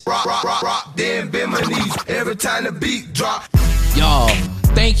Rock, then bend my knees every time the beat drop. Y'all,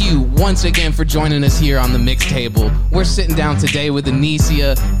 thank you once again for joining us here on the mix table. We're sitting down today with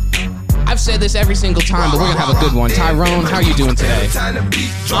Anycia. I've said this every single time, but we're gonna have a good one. Tyrone, how are you doing today?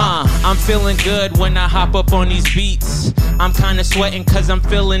 I'm feeling good when I hop up on these beats. I'm kinda sweating cause I'm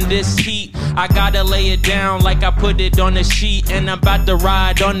feeling this heat. I gotta lay it down like I put it on a sheet. And I'm about to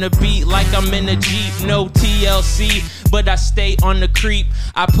ride on the beat like I'm in a Jeep. No TLC, but I stay on the creep.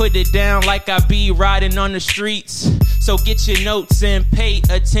 I put it down like I be riding on the streets. So get your notes and pay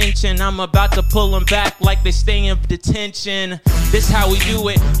attention. I'm about to pull them back like they stay in detention. This how we do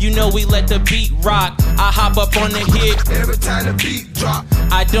it, you know we let the beat rock. I hop up on the hit every time the beat drop.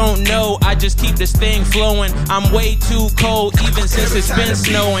 I don't know, I just keep this thing flowing. I'm way too cold even since it's been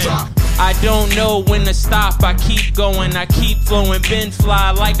snowing. I don't know when to stop, I keep going, I keep flowing. Been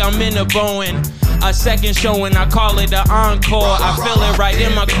fly like I'm in a Boeing. A second showing, I call it an encore. I feel it right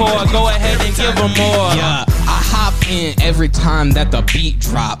in my core, go ahead and give them more. Yeah, I hop in every time that the beat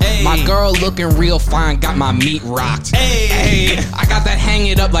drop. Ay. My girl looking real fine, got my meat rocked. Hey, I got that hang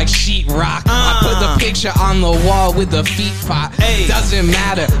it up like sheetrock. I put the picture on the wall with the feet pop. Ay. Doesn't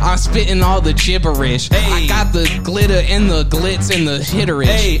matter, I'm spitting all the gibberish. Ay. I got the glitter and the glitz and the hitterish.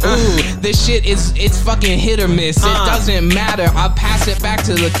 Ay. Ooh, this shit it's fucking hit or miss. It doesn't matter, I pass it back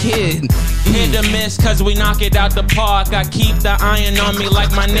to the kid. Hit or miss, cause we knock it out the park. I keep the iron on me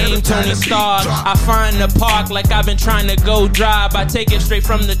like my name Tony Stark. I find the park like I've been trying to go drive. I take it straight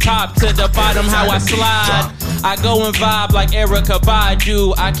from the top to the bottom, how I slide. I go and vibe like Erica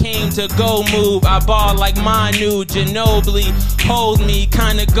Badu. I came to go move, I ball like Manu Ginobili. Hold me,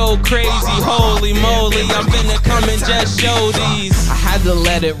 kinda go crazy, holy moly. I'm finna come and just show these. I had to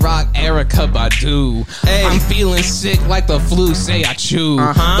let it rock, Erica Badu. Hey. I'm feeling sick like the flu, say I chew.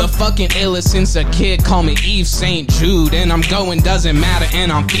 The fucking illest since a kid, call me Eve St. Jude. And I'm going, doesn't matter,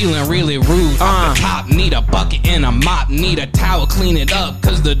 and I'm feeling really rude. Off the top, need a bucket and a mop, need a towel, clean it up,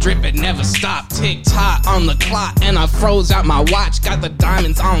 cause the drip it never stopped. Tick tock on the clock, and I froze out my watch, got the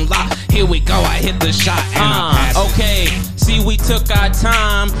diamonds on lock. Here we go, I hit the shot, and I passed it. Okay, see we took our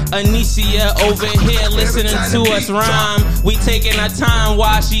time. Anycia over here listening to us rhyme. We taking our time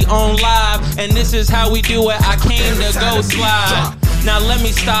while she on live, and this is how we do it. I came to go slide. Now let me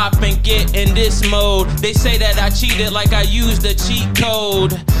stop and get in this mode. They say that I cheated like I used a cheat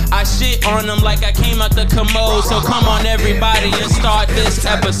code. I shit on them like I came out the commode. So come on everybody and start this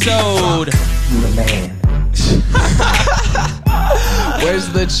episode. You the man.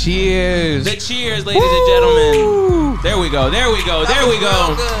 Where's the cheers? The cheers, ladies and gentlemen. There we go, there we go, there we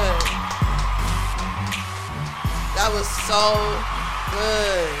go. Good. That was so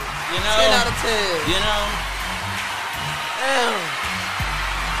good. You know, 10 out of 10. You know, Damn.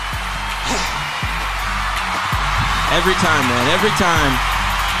 every time, man, every time.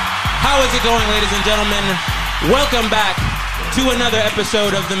 How is it going, ladies and gentlemen? Welcome back to another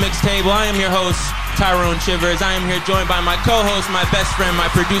episode of The Mix Table. I am your host, Tyrone Chivers. I am here joined by my co-host, my best friend, my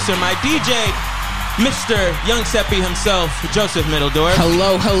producer, my DJ, Mr. Young Seppi himself, Joseph Middledorf.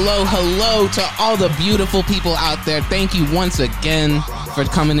 Hello, hello, hello to all the beautiful people out there. Thank you once again for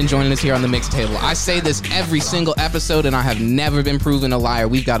coming and joining us here on the Mix Table. I say this every single episode, and I have never been proven a liar.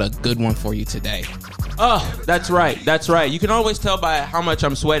 We've got a good one for you today. Oh, that's right. That's right. You can always tell by how much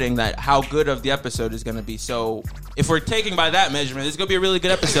I'm sweating that how good of the episode is going to be. So if we're taking by that measurement, it's going to be a really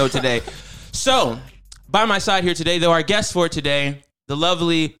good episode today. So by my side here today, though, our guest for today, the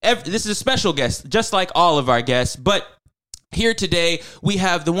lovely, this is a special guest, just like all of our guests. But here today, we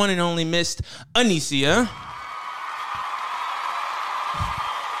have the one and only Miss Anycia.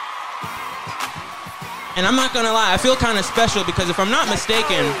 And I'm not going to lie, I feel kind of special because if I'm not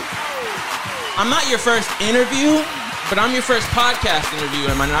mistaken, I'm not your first interview, but I'm your first podcast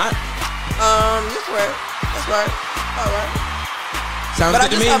interview, am I not? That's right. That's right. All right. Sounds But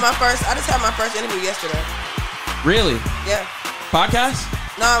good to me. I just had my first interview yesterday. Really? Yeah. Podcast?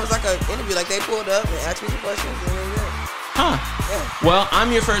 No, it was like an interview. Like they pulled up and asked me some questions, and then Huh. yeah. Well,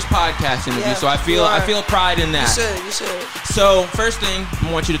 I'm your first podcast interview, Yeah, so I feel pride in that. You should. So first thing,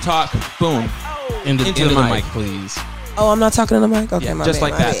 I want you to talk, boom, Into the the mic. mic, please. Oh, I'm not talking to the mic? Okay, Yeah, my just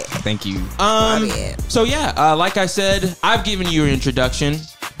bad, like my that. bad. Thank you. My bad. So yeah, like I said, I've given you your introduction,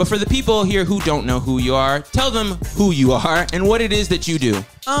 but for the people here who don't know who you are, tell them who you are and what it is that you do.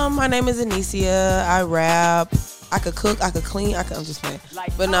 My name is Anycia. I rap. I could cook. I could clean. I'm just playing.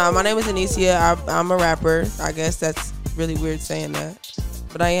 But no, my name is Anycia. I'm a rapper. I guess that's really weird saying that,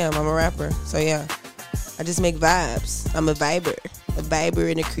 but I am. I'm a rapper. So yeah, I just make vibes. I'm a viber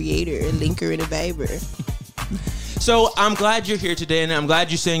and a creator, a linker and a viber. So I'm glad you're here today, and I'm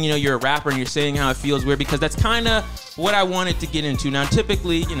glad you're saying, you're a rapper and you're saying how it feels weird, because that's kind of what I wanted to get into. Now,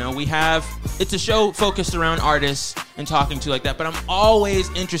 typically, it's a show focused around artists and talking to like that, but I'm always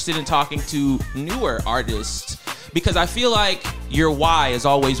interested in talking to newer artists because I feel like your why is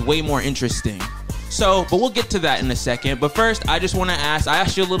always way more interesting. So, but we'll get to that in a second. But first, I just want to I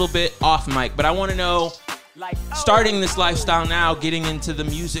asked you a little bit off mic, but I want to know, starting this lifestyle now, getting into the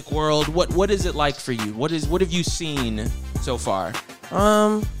music world, what is it like for you? What have you seen so far?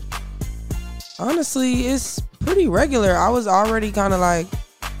 Honestly, it's pretty regular. I was already kind of like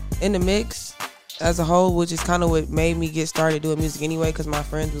in the mix as a whole, which is kind of what made me get started doing music anyway, because my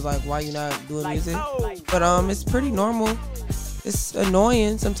friends was like, why you not doing music? But it's pretty normal. It's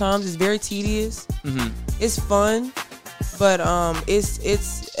annoying sometimes. It's very tedious. Mm-hmm. It's fun, but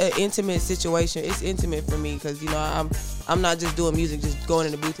it's an intimate situation. It's intimate for me because I'm not just doing music, just going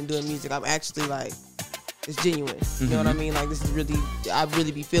in the booth and doing music. I'm actually like, it's genuine. Mm-hmm. You know what I mean? Like, this is really, I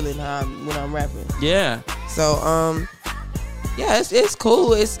really be feeling when I'm rapping. Yeah. So yeah, it's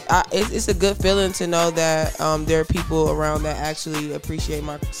cool. It's a good feeling to know that there are people around that actually appreciate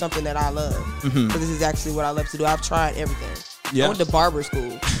something that I love. Mm-hmm. Because this is actually what I love to do. I've tried everything. Yeah. I went to barber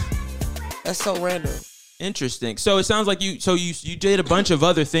school. That's so random. Interesting. So it sounds like you did a bunch of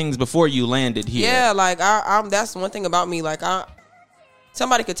other things before you landed here. Yeah, like I'm that's one thing about me. Like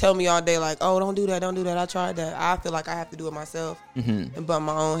somebody could tell me all day like, oh, don't do that. I tried that. I feel like I have to do it myself and bump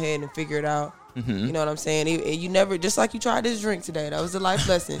my own head and figure it out. Mm-hmm. You know what I'm saying? You never, just like you tried this drink today. That was a life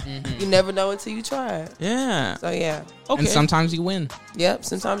lesson. You never know until you try it. Yeah. So yeah. Okay. And sometimes you win. Yep.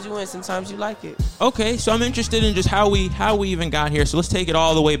 Sometimes you win. Sometimes you like it. Okay. So I'm interested in just how we even got here. So let's take it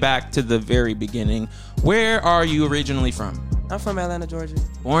all the way back to the very beginning. Where are you originally from? I'm from Atlanta, Georgia.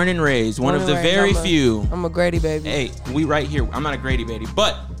 Born and raised. One of the very few. I'm a Grady baby. Hey, we right here. I'm not a Grady baby,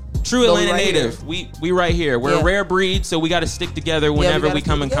 but true Atlanta native. We right here. We're a rare breed, so we got to stick together whenever we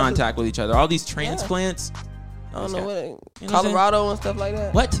come in contact with each other. All these transplants. I don't know what Colorado and stuff like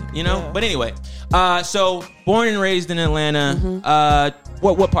that. What? But anyway. So born and raised in Atlanta. Mm-hmm.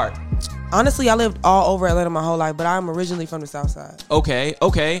 What part? Honestly, I lived all over Atlanta my whole life, but I'm originally from the South Side.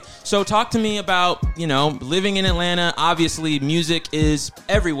 Okay. So talk to me about, living in Atlanta. Obviously, music is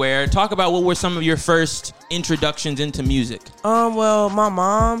everywhere. Talk about what were some of your first introductions into music. Well, my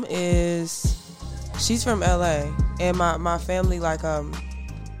mom she's from LA, and my family, like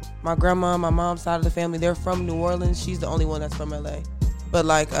my grandma, my mom's side of the family, they're from New Orleans. She's the only one that's from LA. But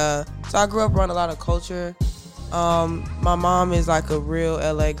so I grew up around a lot of culture. My mom is like a real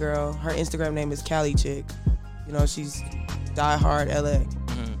LA girl. Her Instagram name is Cali Chick. She's diehard LA.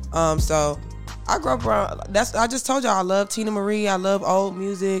 Mm-hmm. So I grew up around. I just told y'all I love Tina Marie. I love old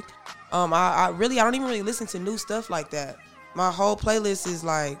music. I don't even really listen to new stuff like that. My whole playlist is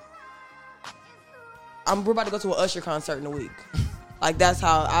like, we're about to go to an Usher concert in a week. Like, that's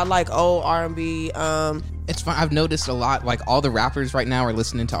how I like old R&B. It's fun. I've noticed a lot. Like, all the rappers right now are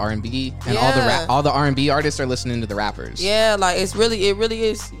listening to R&B, and all the R&B artists are listening to the rappers. Yeah, like it really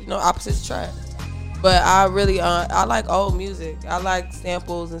is opposites attract. But I really I like old music. I like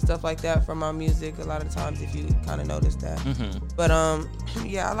samples and stuff like that from my music a lot of times, if you kind of notice that. Mm-hmm. But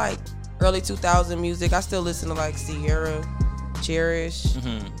yeah, I like early 2000 music. I still listen to like Sierra, Cherish,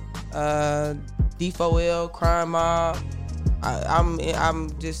 D4L, Crime Mob. I'm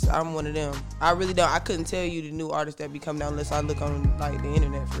one of them. I really don't. I couldn't tell you the new artists that be coming out unless I look on like the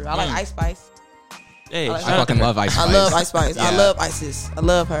internet for real. I like Ice Spice. Hey, I fucking love Ice Spice. I love Ice Spice. Yeah. I love Isis. I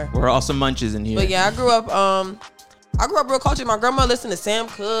love her. We're all some munches in here. But yeah, I grew up real cultured. My grandma listened to Sam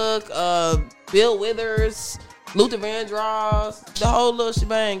Cooke, Bill Withers, Luther Vandross, the whole little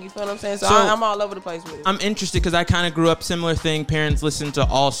shebang. You feel what I'm saying? So I'm all over the place with it. I'm interested because I kind of grew up similar thing. Parents listened to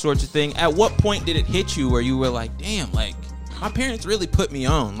all sorts of things. At what point did it hit you where you were like, damn, like, my parents really put me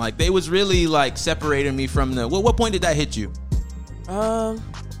on? Like, they was really like separating me from what point did that hit you?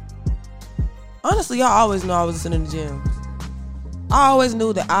 Honestly, y'all always know I was listening to Gems. I always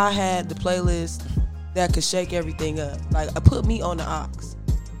knew that I had the playlist that could shake everything up. Like, put me on the aux.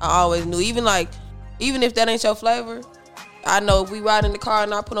 I always knew. Even if that ain't your flavor, I know if we ride in the car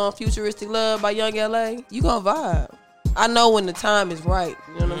and I put on Futuristic Love by Young LA, you gonna vibe. I know when the time is right.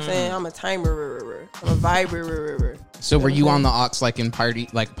 You know what I'm saying? I'm a timer. I'm a viber. So were you on the aux like in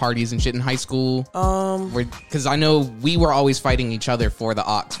parties and shit in high school? Because I know we were always fighting each other for the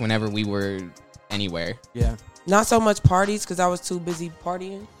aux whenever we were anywhere. Yeah. Not so much parties because I was too busy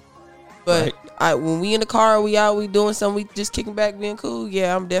partying. But when we in the car, we out, we doing something, we just kicking back, being cool.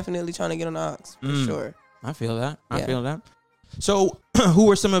 Yeah, I'm definitely trying to get on the aux for sure. I feel that. I feel that. So, who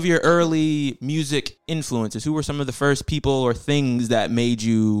were some of your early music influences? Who were some of the first people or things that made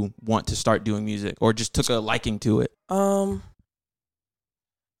you want to start doing music, or just took a liking to it? I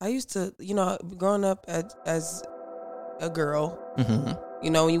used to, growing up as a girl. You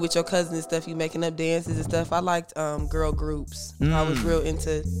know, when you with your cousin and stuff, you making up dances and stuff. I liked girl groups. I was real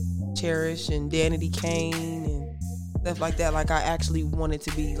into Cherish and Danity Kane and stuff like that. Like, I actually wanted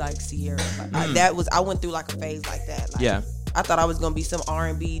to be like Sierra. Like, I went through like a phase like that. Like, I thought I was gonna be some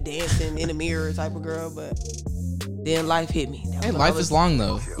R&B dancing in the mirror type of girl, but then life hit me. Hey, life is long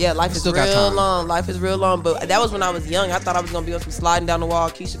though. Yeah, life is real long. Life is real long. But that was when I was young. I thought I was gonna be on some sliding down the wall,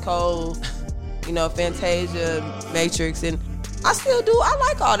 Keisha Cole, you know, Fantasia, Matrix, and I still do. I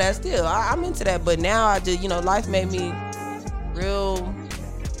like all that still. I'm into that. But now I just, you know, life made me real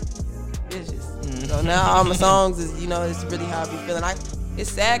vicious. So now all my songs is, you know, it's really how I be feeling. It's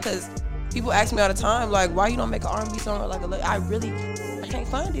sad because people ask me all the time, like, why you don't make an R&B song or like I can't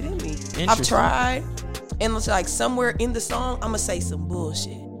find it in me. I've tried, and it's like somewhere in the song, I'm gonna say some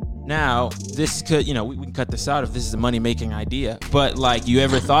bullshit. Now, this could, you know, we can cut this out if this is a money-making idea, but like, you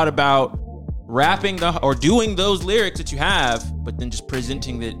ever thought about rapping or doing those lyrics that you have, but then just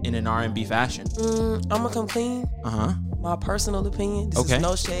presenting it in an R&B fashion? I'm gonna come clean. My personal opinion. This is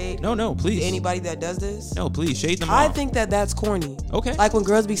no shade. No, please. To anybody that does this. No, please, shade them I off. think that's corny. Okay. Like when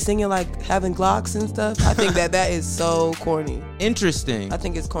girls be singing like having Glocks and stuff. I think that is so corny. Interesting. I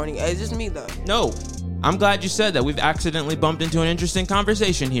think it's corny. It's just me though. No, I'm glad you said that. We've accidentally bumped into an interesting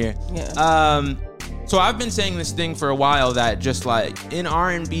conversation here. Yeah. So I've been saying this thing for a while that just like in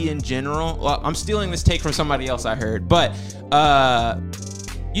R&B in general, well, I'm stealing this take from somebody else I heard, but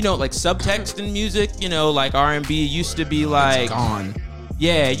you know, like subtext in music, you know, like R&B used to be like, it's gone.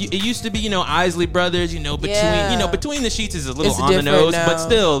 Yeah, it used to be, you know, Isley Brothers, you know, between the sheets is a little on the nose, now. but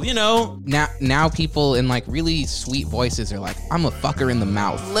still, you know. Now people in like really sweet voices are like, I'm a fucker in the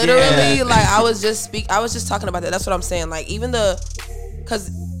mouth. Literally, like I was just talking about that. That's what I'm saying. Like even though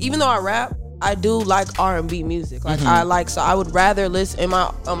I rap, I do like R&B music. Like I would rather listen in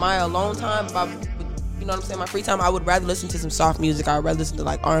my alone time, you know what I'm saying, my free time, I would rather listen to some soft music. I would rather listen to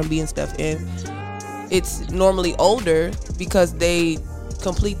like R&B and stuff. And it's normally older because they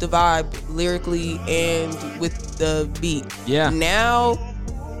complete the vibe lyrically and with the beat. Yeah. Now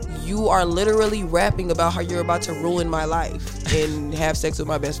you are literally rapping about how you're about to ruin my life and have sex with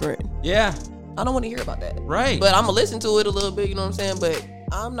my best friend. Yeah. I don't want to hear about that. Right. But I'm gonna listen to it a little bit, you know what I'm saying? But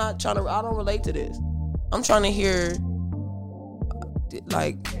I'm not trying to, I don't relate to this. I'm trying to hear,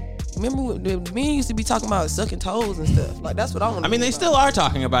 like, remember when men used to be talking about sucking toes and stuff? Like, that's what I want to I mean, they still are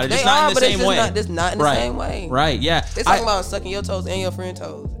talking about it, just not in the same way. It's not in the same way. Right, yeah. They're talking about sucking your toes and your friend's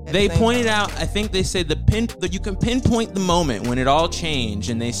toes. They pointed out, I think they said that you can pinpoint the moment when it all changed,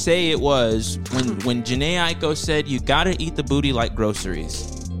 and they say it was when Jhené Aiko said, you gotta eat the booty like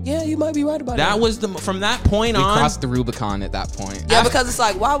groceries. Yeah, you might be right about that. That was from that point on. We crossed the Rubicon at that point. Yeah, because it's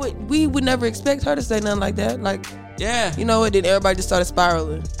like, we would never expect her to say nothing like that. Like, yeah, you know what? Then everybody just started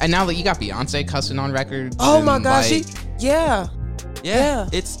spiraling. And now that you got Beyonce cussing on records. Oh my gosh, like, yeah.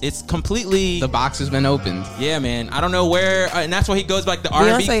 It's completely, the box has been opened. Yeah, man. I don't know where, and that's why he goes back to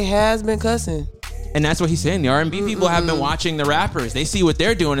R&B. Beyonce has been cussing, and that's what he's saying. The R&B people have been watching the rappers. They see what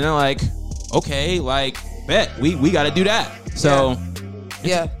they're doing, and they're like, okay, like, bet we got to do that. So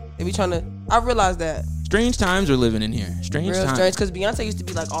yeah. They be trying to. I realized that. Strange times we're living in here. Strange times. Because Beyonce used to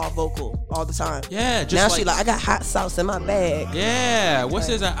be like all vocal all the time. Yeah, just now like, she like, I got hot sauce in my bag. Yeah, what's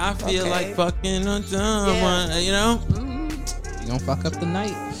this? I feel like fucking on someone. You know. You gonna fuck up the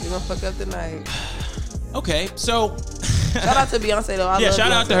night. You gonna fuck up the night. Okay, so shout out to Beyonce though. I love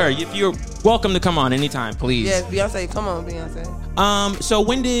shout Beyonce. out to her. If you're welcome to come on anytime, please. Yeah, Beyonce, come on, Beyonce. So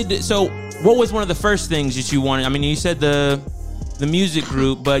what was one of the first things that you wanted? I mean, you said the music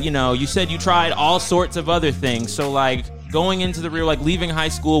group, but you know, you said you tried all sorts of other things. So like going into the real, like leaving high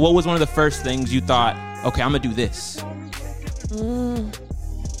school, what was one of the first things you thought, okay, I'm gonna do this?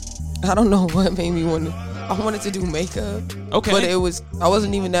 I don't know what made me want to. I wanted to do makeup. Okay. But I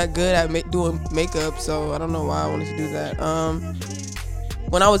wasn't even that good at doing makeup, so I don't know why I wanted to do that.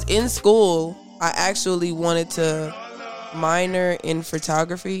 When I was in school, I actually wanted to minor in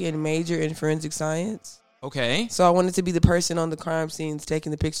photography and major in forensic science. Okay. So I wanted to be the person on the crime scenes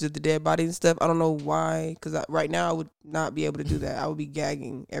taking the pictures of the dead bodies and stuff. I don't know why, because right now I would not be able to do that. I would be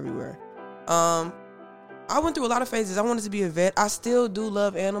gagging everywhere. I went through a lot of phases. I wanted to be a vet. I still do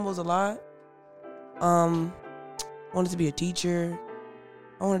love animals a lot. I wanted to be a teacher.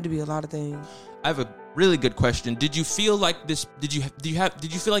 I wanted to be a lot of things. I have a really good question. Did you feel like this? Did you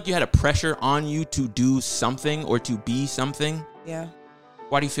feel like you had a pressure on you to do something or to be something? Yeah.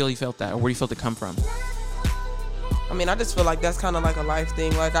 Why do you feel you felt that, or where do you felt it come from? I mean, I just feel like that's kind of like a life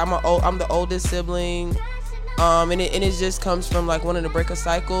thing. Like I'm the oldest sibling, and it just comes from like wanting to break a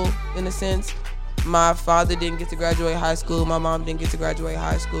cycle in a sense. My father didn't get to graduate high school. My mom didn't get to graduate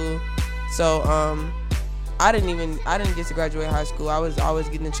high school, so I didn't get to graduate high school. I was always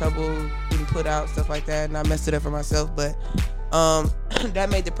getting in trouble, getting put out, stuff like that, and I messed it up for myself. But that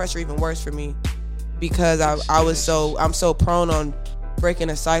made the pressure even worse for me because I'm so prone on breaking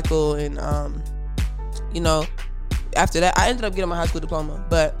a cycle, and after that I ended up getting my high school diploma.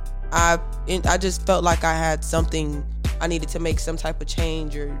 But I just felt like I had something I needed to make some type of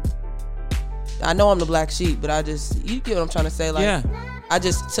change, or I know I'm the black sheep, but you get what I'm trying to say, like. Yeah. I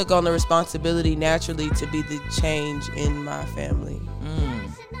just took on the responsibility naturally to be the change in my family.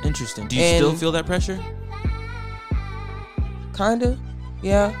 Interesting. Do you still feel that pressure? Kinda,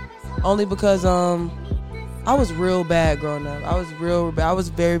 yeah. Only because I was real bad growing up. I was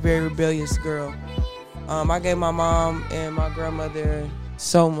a very, very rebellious girl. I gave my mom and my grandmother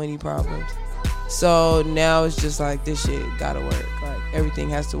so many problems. So now it's just like, this shit gotta work. Like, everything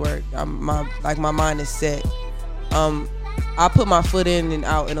has to work. My mind is set. I put my foot in and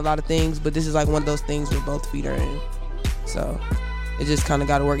out in a lot of things, but this is like one of those things where both feet are in. So it just kind of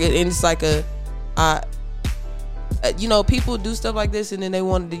got to work. And it's like people do stuff like this and then they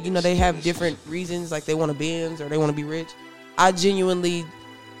want to, they have different reasons, like they want to Benz or they want to be rich. I genuinely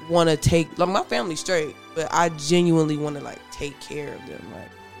want to take, like, my family's straight, but I genuinely want to, like, take care of them. Like,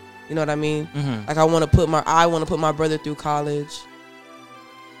 you know what I mean? Mm-hmm. Like, I want to put my brother through college.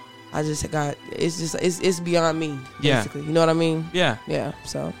 It's beyond me, basically. You know what I mean? Yeah. Yeah,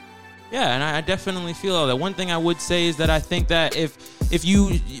 so. Yeah, and I definitely feel all that. One thing I would say is that I think that if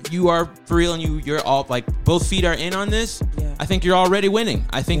you are for real and you're all, like, both feet are in on this, yeah. I think you're already winning.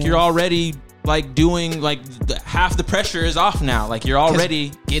 I think you're already, like, doing, like, half the pressure is off now. Like, you're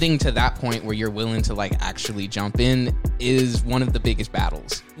already getting to that point where you're willing to, like, actually jump in is one of the biggest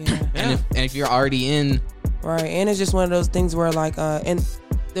battles. Yeah. And if you're already in. Right, and it's just one of those things where, like, and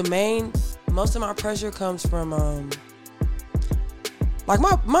most of my pressure comes from like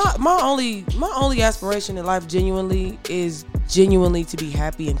my only aspiration in life genuinely to be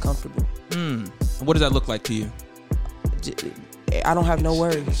happy and comfortable. What does that look like to you? I don't have no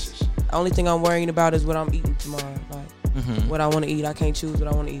worries. The only thing I'm worrying about is what I'm eating tomorrow. Like, what I want to eat. I can't choose what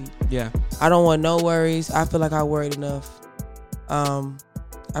I want to eat. Yeah. I don't want no worries. I feel like I worried enough.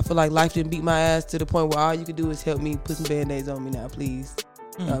 I feel like life didn't beat my ass to the point where all you can do is help me, put some Band-Aids on me now, please.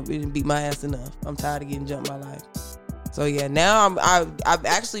 It didn't beat my ass enough. I'm tired of getting jumped by life. So yeah, now I've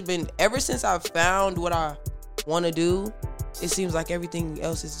actually been, ever since I've found what I want to do, it seems like everything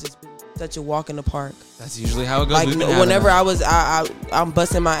else has just been such a walk in the park. That's usually how it goes. Like, whenever I'm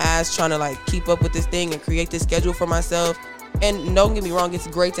busting my ass trying to, like, keep up with this thing and create this schedule for myself. And don't get me wrong, it's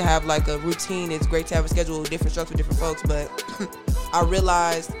great to have, like, a routine. It's great to have a schedule with different structure with different folks. But I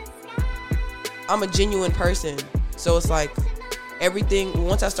realized I'm a genuine person. So it's like everything,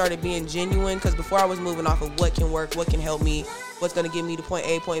 once I started being genuine, because before I was moving off of what can work, what can help me, what's going to get me to point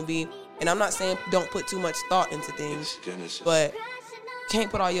A, point B. And I'm not saying don't put too much thought into things, but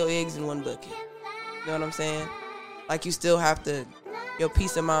can't put all your eggs in one bucket. You know what I'm saying? Like, you still have to, your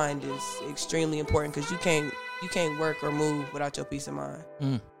peace of mind is extremely important, because you can't work or move without your peace of mind.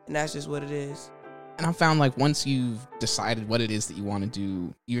 And that's just what it is. And I found, like, once you've decided what it is that you want to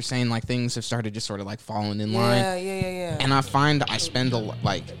do, you're saying, like, things have started just sort of, like, falling in line. Yeah. And I find I spend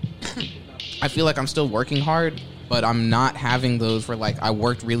I feel like I'm still working hard, but I'm not having those where, like, I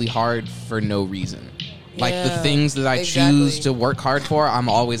worked really hard for no reason. Like, the things that I choose to work hard for, I'm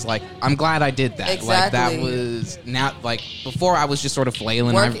always like, I'm glad I did that. Exactly. Like, that was not, like, before I was just sort of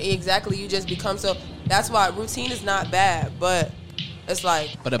flailing. Exactly. You just become so, that's why routine is not bad, but it's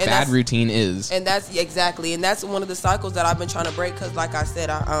like, but a bad routine is, and that's exactly, and that's one of the cycles that I've been trying to break. Because, like I said,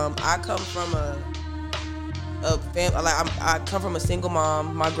 I come from a family, like, I come from a single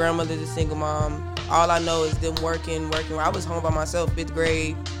mom. My grandmother's a single mom. All I know is them working. I was home by myself, 5th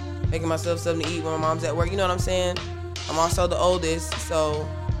grade, making myself something to eat when my mom's at work. You know what I'm saying? I'm also the oldest, so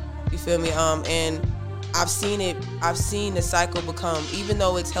you feel me? And I've seen the cycle become, even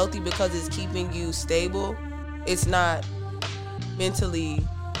though it's healthy because it's keeping you stable, it's not mentally,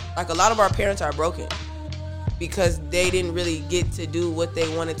 like, a lot of our parents are broken because they didn't really get to do what they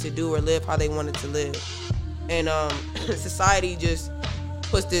wanted to do or live how they wanted to live. And society just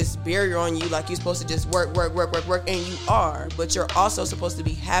puts this barrier on you, like, you're supposed to just work, and you are, but you're also supposed to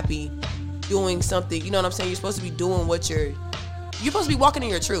be happy doing something. You know what I'm saying? You're supposed to be doing what you're supposed to be walking in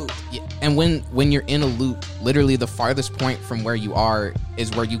your truth. Yeah. And when you're in a loop, literally the farthest point from where you are is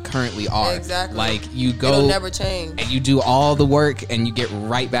where you currently are. Exactly. Like, you go, it'll never change, and you do all the work and you get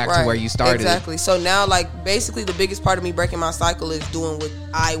right back to where you started. Exactly. So now, like, basically the biggest part of me breaking my cycle is doing what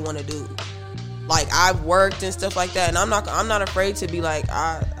I want to do. Like, I've worked and stuff like that, and I'm not afraid to be like,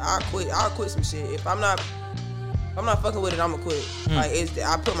 I'll quit some shit. If I'm not fucking with it, I'm gonna quit. Like,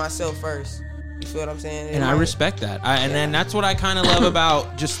 I put myself first. You feel what I'm saying? And I respect that. And then that's what I kind of love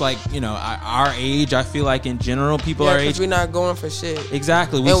about just like, our age. I feel like in general, people our age. Because we're not going for shit.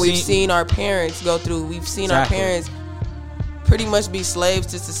 Exactly. We've seen our parents go through. We've seen our parents pretty much be slaves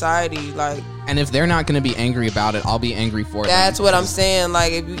to society. Like, and if they're not going to be angry about it, I'll be angry for them. That's what I'm saying.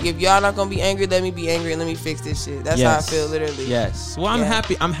 Like, if y'all not going to be angry, let me be angry and let me fix this shit. That's how I feel, literally. Yes. Well, I'm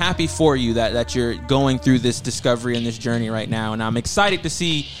happy. I'm happy for you that you're going through this discovery and this journey right now, and I'm excited to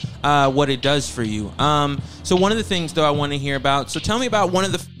see what it does for you. So one of the things though I want to hear about. So tell me about one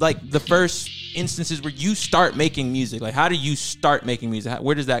of the first instances where you start making music. Like, how do you start making music?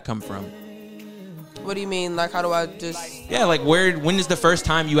 Where does that come from? What do you mean? Like, how do I just... Yeah, like, when is the first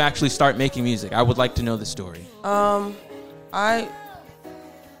time you actually start making music? I would like to know the story. I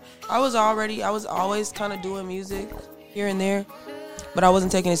was always kind of doing music here and there, but I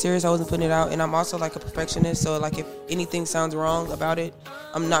wasn't taking it serious. I wasn't putting it out, and I'm also like a perfectionist. So like, if anything sounds wrong about it,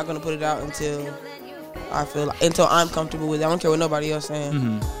 I'm not gonna put it out until I'm comfortable with it. I don't care what nobody else saying.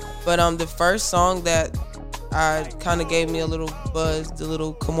 Mm-hmm. But the first song that I kind of gave me a little buzz, the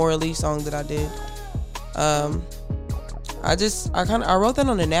little Kamora Lee song that I did. I wrote that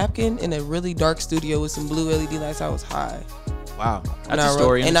on a napkin in a really dark studio with some blue LED lights. I was high. Wow, that's a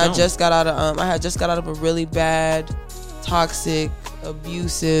story. And I just got out of I had just got out of a really bad, toxic,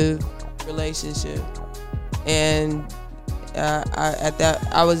 abusive relationship, and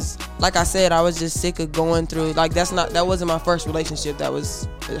I was just sick of going through. Like, that wasn't my first relationship. That was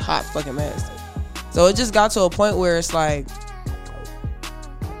a hot fucking mess. So it just got to a point where it's like,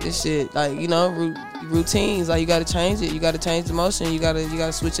 this shit, like, routines, like, you gotta change it. You gotta change the motion. You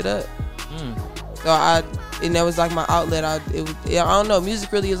gotta switch it up. So and that was like my outlet. I don't know.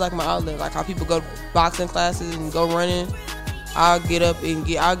 Music really is like my outlet. Like how people go to boxing classes and go running. I'll get up and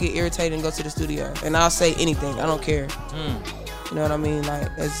I'll get irritated and go to the studio, and I'll say anything. I don't care. You know what I mean? Like,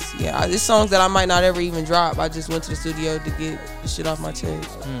 it's songs that I might not ever even drop. I just went to the studio to get the shit off my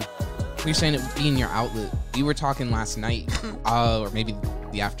chest. You're saying it being your outlet. We were talking last night, or maybe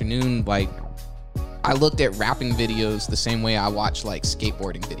the afternoon. Like, I looked at rapping videos the same way I watch like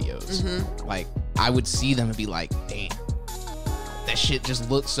skateboarding videos. Mm-hmm. Like, I would see them and be like, damn, that shit just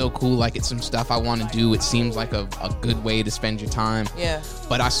looks so cool. Like, it's some stuff I want to do. It seems like a good way to spend your time. Yeah.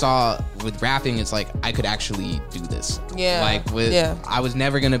 But I saw with rapping, it's like I could actually do this. Yeah. Like, I was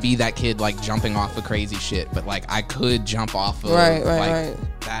never gonna be that kid like jumping off of crazy shit, but like I could jump off of right.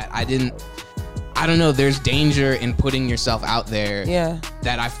 that. I don't know. There's danger in putting yourself out there. Yeah.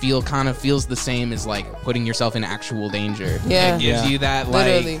 That I feel kind of feels the same as like putting yourself in actual danger. Yeah. It gives you that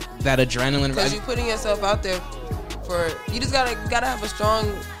literally, that adrenaline. Because you're putting yourself out there for. You just gotta have a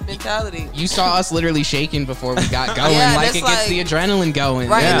strong mentality. You saw us literally shaking before we got going. Yeah, like, it gets the adrenaline going.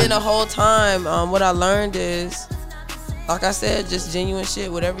 Right. Yeah. And then the whole time, what I learned is, like I said, just genuine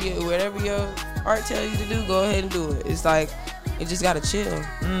shit. Whatever your heart tells you to do, go ahead and do it. It's like, you just gotta chill.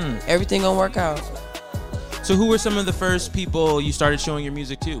 Everything gonna work out. So who were some of the first people you started showing your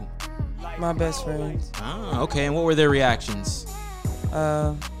music to? My best friends. Ah, okay. And what were their reactions?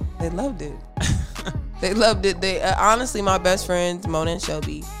 They loved it. They loved it. They honestly, my best friends, Mona and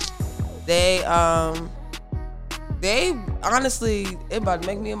Shelby, they honestly, it about to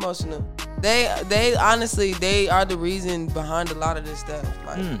make me emotional. They honestly, they are the reason behind a lot of this stuff.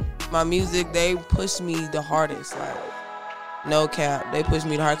 Like, my music, they pushed me the hardest. Like, no cap, they pushed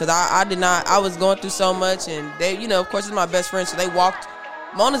me the hardest. Because I was going through so much, and they, of course, it's my best friend, so they walked.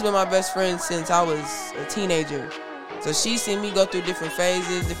 Mona's been my best friend since I was a teenager. So she's seen me go through different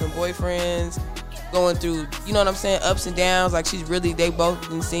phases, different boyfriends, going through, you know what I'm saying, ups and downs. Like, they both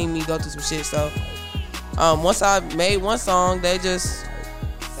been seeing me go through some shit. So once I made one song, they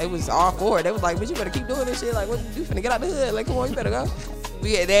was all for it. They was like, bitch, you better keep doing this shit. Like, what you finna get out the hood? Like, come on, you better go.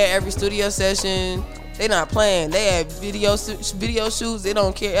 We had there every studio session. They not playing. They had video shoots. They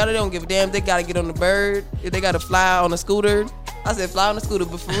don't care. They don't give a damn. They gotta get on the bird. If they gotta fly on a scooter. I said fly on a scooter,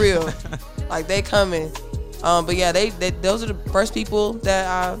 but for real. Like, they coming. But yeah, those are the first people that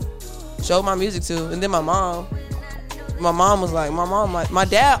I showed my music to. And then my mom. My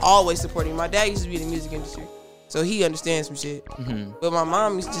dad always supported me. My dad used to be in the music industry, so he understands some shit. Mm-hmm. But my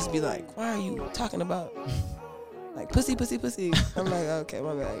mom used to just be like, why are you talking about like pussy? I'm like, okay,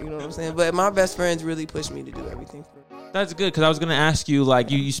 my bad. You know what I'm saying? But my best friends really pushed me to do everything for me. That's good, because I was going to ask you,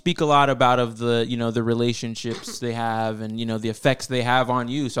 like, you speak a lot about the, the relationships they have and, the effects they have on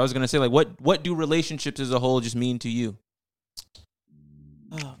you. So I was going to say, like, what do relationships as a whole just mean to you?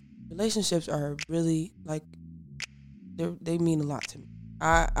 Relationships are really, like, they mean a lot to me.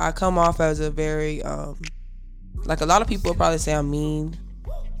 I come off as a very, like, a lot of people probably say I'm mean,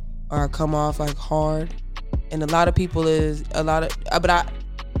 or I come off, like, hard. And a lot of people but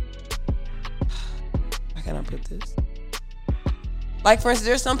can I put this? Like, for instance,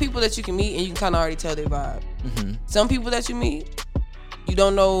 there's some people that you can meet and you can kind of already tell their vibe. Mm-hmm. Some people that you meet, you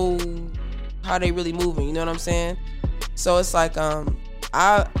don't know how they really moving. You know what I'm saying? So it's like,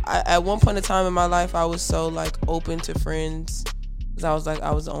 I at one point in time in my life, I was so like open to friends because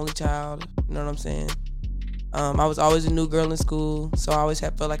I was the only child. You know what I'm saying? I was always a new girl in school, so I always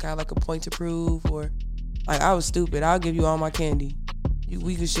felt like I had like a point to prove, or like I was stupid. I'll give you all my candy.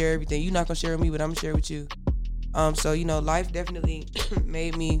 We could share everything. You're not gonna share with me, but I'm gonna share with you. So life definitely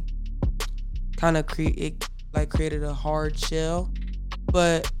made me kind of created a hard shell.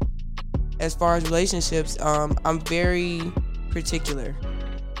 But as far as relationships, I'm very particular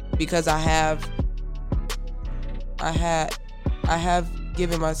because I have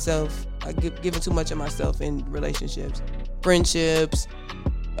given too much of myself in relationships, friendships,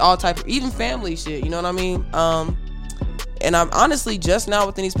 all type of, even family shit. You know what I mean? And I'm honestly just now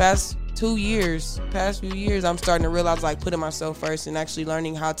within these past few years, I'm starting to realize like putting myself first and actually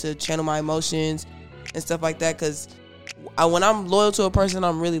learning how to channel my emotions and stuff like that. Because when I'm loyal to a person,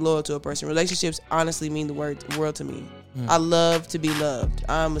 I'm really loyal to a person. Relationships honestly mean the world to me. I love to be loved.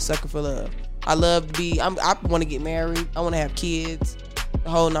 I'm a sucker for love. I love to be. I want to get married. I want to have kids. The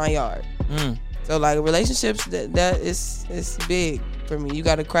whole 9 yards. So like relationships, that is big for me. You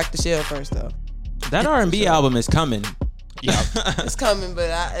got to crack the shell first though. That R&B album is coming. Yeah, it's coming, but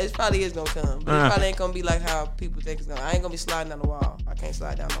it probably is gonna come. But it probably ain't gonna be like how people think it's gonna. I ain't gonna be sliding down the wall. I can't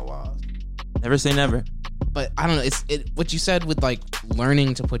slide down no walls. Never say never. But I don't know. It's what you said with like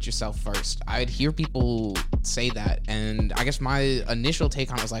learning to put yourself first. I'd hear people say that, and I guess my initial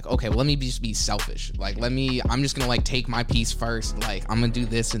take on it was like, okay, well, let me just be selfish. Like, I'm just gonna like take my piece first. Like, I'm gonna do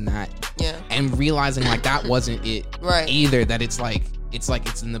this and that. Yeah. And realizing like that wasn't it right either. That it's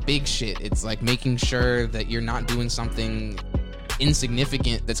in the big shit. It's like making sure that you're not doing something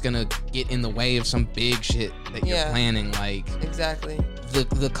insignificant that's gonna get in the way of some big shit that you're planning. Like, exactly.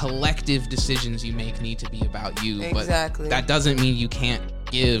 The collective decisions you make need to be about you. Exactly. But that doesn't mean you can't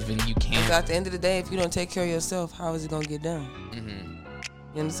give and you can't. Because at the end of the day, if you don't take care of yourself, how is it gonna get done? Mm-hmm.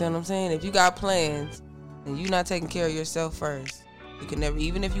 You understand what I'm saying? If you got plans and you're not taking care of yourself first, you can never.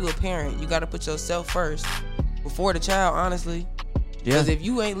 Even if you a parent, you got to put yourself first before the child. Honestly. Yeah. Because if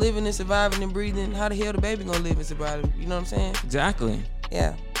you ain't living and surviving and breathing, how the hell the baby gonna live and survive? You know what I'm saying? Exactly.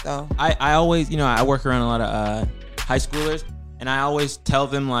 Yeah. So I always, I work around a lot of high schoolers, and I always tell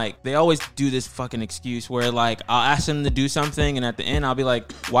them, like, they always do this fucking excuse where, like, I'll ask them to do something, and at the end I'll be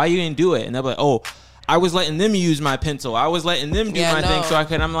like, why you didn't do it? And they'll be like, oh, I was letting them use my pencil. I was letting them do my thing so I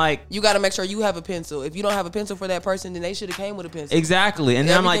could. I'm like, you got to make sure you have a pencil. If you don't have a pencil for that person, then they should have came with a pencil. Exactly. And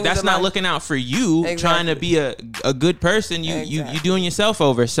then I'm like, that's not looking out for you, trying to be a good person. You doing yourself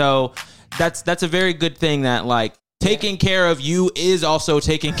over. So that's a very good thing that, like, taking care of you is also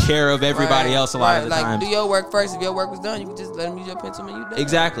taking care of everybody else a lot of the time. Do your work first. If your work was done, you can just let them use your pencil and you done.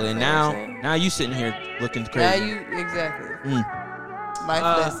 Exactly. And now you sitting here looking crazy. Life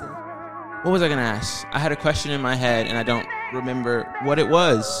lesson. What was I going to ask? I had a question in my head, and I don't remember what it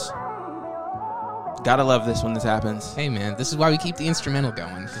was. Gotta love this when this happens. Hey, man, this is why we keep the instrumental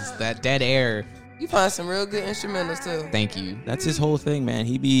going, because that dead air. You find some real good instrumentals, too. Thank you. That's his whole thing, man.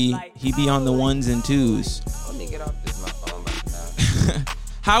 He be on the ones and twos. Let me get off my phone right now.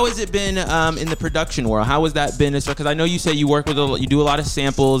 How has it been in the production world? How has that been? Because I know you say you work with you do a lot of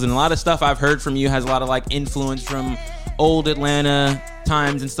samples, and a lot of stuff I've heard from you has a lot of like influence from old Atlanta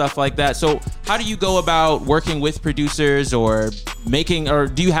times and stuff like that. So how do you go about working with producers or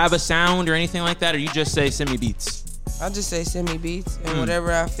do you have a sound or anything like that, or you just say send me beats? I just say send me beats, and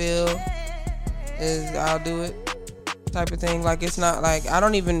whatever I feel is I'll do it type of thing. Like, it's not like I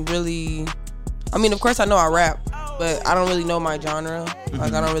don't even really, I mean, of course I know I rap, but I don't really know my genre.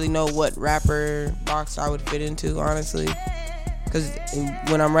 Like, I don't really know what rapper box I would fit into, honestly, because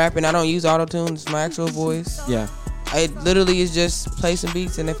when I'm rapping I don't use auto-tune. It's my actual voice. Yeah. It literally is just play some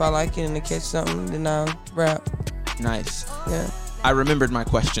beats, and if I like it and I catch something, then I'll rap. Nice. Yeah. I remembered my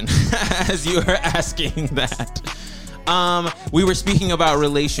question as you were asking that. We were speaking about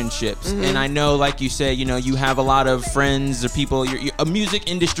relationships, and I know, like you say, you have a lot of friends or people. You're a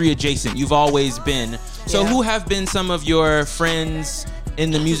music industry adjacent. You've always been. So who have been some of your friends in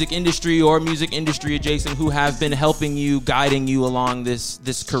the music industry or music industry adjacent who have been helping you, guiding you along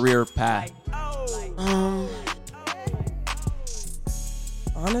this career path?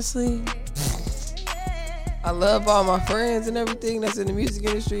 Honestly, I love all my friends and everything that's in the music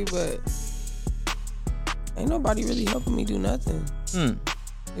industry, but ain't nobody really helping me do nothing.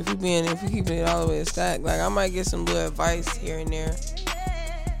 If we keeping it all the way a stack, like I might get some little advice here and there,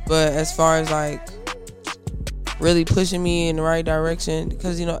 but as far as like really pushing me in the right direction,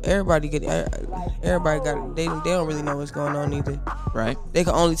 because everybody got they don't really know what's going on either. Right. They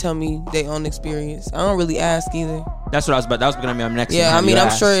can only tell me their own experience. I don't really ask either. That's what I was about. That was gonna be my next. Yeah, thing.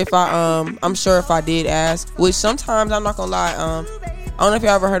 I'm sure if I did ask, which sometimes I'm not gonna lie. I don't know if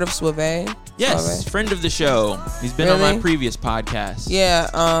y'all ever heard of Suave. Yes, Suave. Friend of the show. He's been on my previous podcast.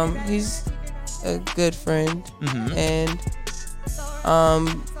 Yeah, he's a good friend, and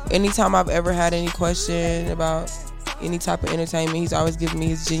anytime I've ever had any question about any type of entertainment, he's always given me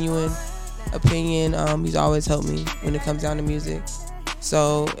his genuine opinion. He's always helped me when it comes down to music.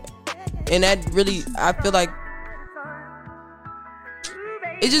 So, and that really, I feel like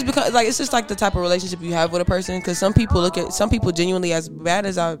it's just because it's just like the type of relationship you have with a person. Because some people genuinely, as bad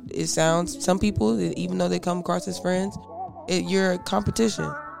as it sounds, some people, even though they come across as friends, you're a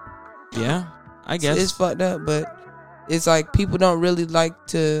competition. Yeah, I guess it's fucked up, but it's like people don't really like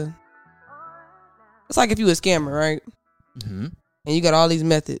to. It's like if you a scammer, right? Mm-hmm. And you got all these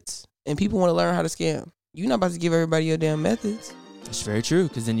methods, and people want to learn how to scam. You're not about to give everybody your damn methods. That's very true,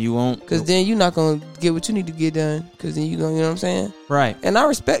 because then you won't. Because then you're not going to get what you need to get done. Because then you know what I'm saying? Right. And I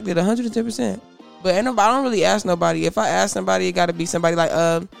respect it 110%. But I don't really ask nobody. If I ask somebody, it got to be somebody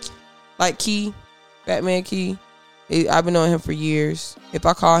like Key, Batman Key. I've been knowing him for years. If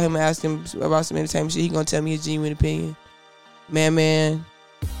I call him and ask him about some entertainment shit, he going to tell me his genuine opinion. Man.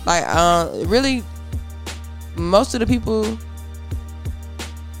 Like, really, most of the people,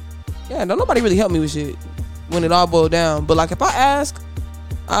 don't nobody really help me with shit when it all boiled down. But like if I ask,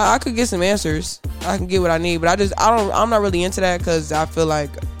 I could get some answers. I can get what I need. But I'm not really into that, because I feel like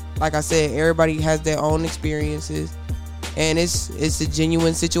I said, everybody has their own experiences, and it's a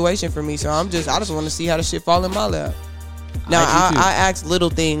genuine situation for me. So I just want to see how the shit fall in my lap. Now I ask little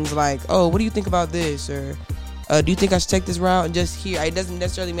things like, oh, what do you think about this, or do you think I should take this route, and just hear. It doesn't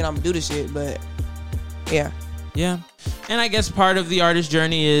necessarily mean I'm gonna do the shit, but yeah. And I guess part of the artist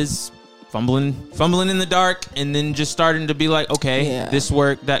journey is fumbling in the dark, and then just starting to be like, okay, this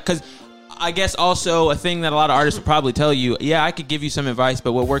work, that, because I guess also a thing that a lot of artists will probably tell you, I could give you some advice,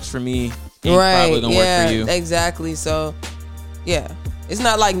 but what works for me ain't probably gonna work for you. Exactly. So it's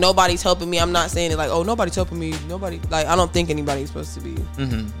not like nobody's helping me. I'm not saying it like, oh, nobody's helping me. Nobody, like, I don't think anybody's supposed to be.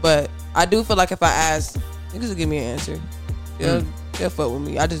 But I do feel like if I ask, niggas will give me an answer. They'll fuck with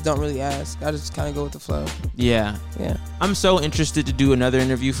me. I just don't really ask. I just kind of go with the flow. Yeah. I'm so interested to do another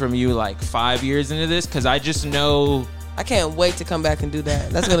interview from you like 5 years into this, because I just know. I can't wait to come back and do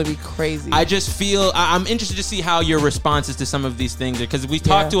that. That's going to be crazy. I just feel I'm interested to see how your responses to some of these things are, because we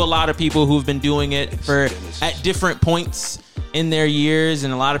talked to a lot of people who've been doing it at different points in their years,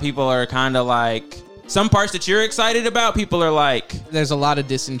 and a lot of people are kind of like, some parts that you're excited about, people are like, there's a lot of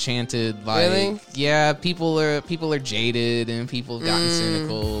disenchanted, like, really? Yeah, people are jaded, and people have gotten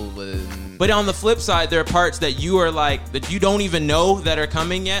cynical. But on the flip side, there are parts that you are like, that you don't even know that are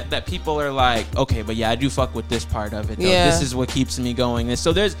coming yet, that people are like, okay, but I do fuck with this part of it though. This is what keeps me going.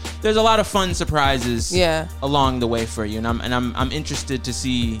 So there's a lot of fun surprises along the way for you, and I'm interested to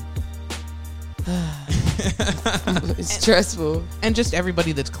see. It's stressful. And just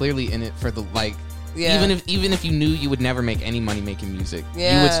everybody that's clearly in it for the, like, even if you knew you would never make any money making music,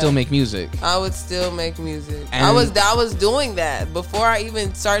 you would still make music. I would still make music. And I was doing that before I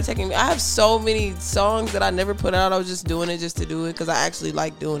even started taking. I have so many songs that I never put out. I was just doing it just to do it, because I actually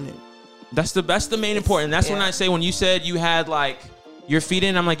like doing it. That's the main important. That's when I say, when you said you had like your feet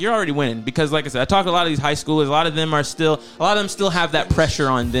in, I'm like, you're already winning, because like I said, I talk to a lot of these high schoolers. A lot of them still have that pressure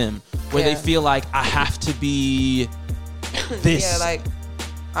on them where they feel like, I have to be this. Yeah, like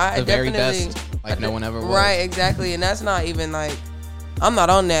I the very best, like no one ever was. Right, exactly. And that's not even like, I'm not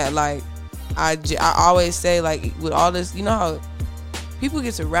on that. Like I always say, like, with all this, you know how people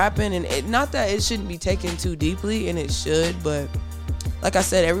get to rapping, and not that it shouldn't be taken too deeply, and it should, but like I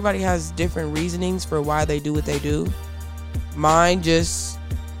said, everybody has different reasonings for why they do what they do. Mine just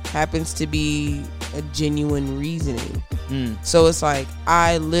happens to be a genuine reasoning. So it's like,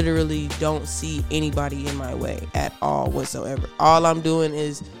 I literally don't see anybody in my way at all whatsoever. All I'm doing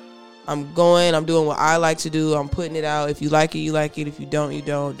is I'm doing what I like to do. I'm putting it out. If you like it, you like it. If you don't, you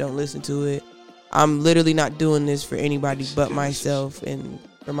don't. Don't listen to it. I'm literally not doing this for anybody but myself and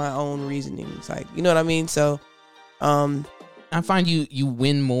for my own reasonings. Like, you know what I mean? So, I find you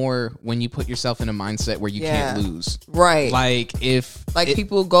win more when you put yourself in a mindset where you can't lose. Right. Like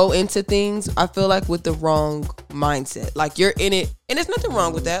people go into things, I feel like, with the wrong mindset. Like, you're in it, and there's nothing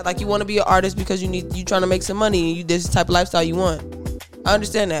wrong with that. Like, you want to be an artist because you trying to make some money, and this is the type of lifestyle you want. I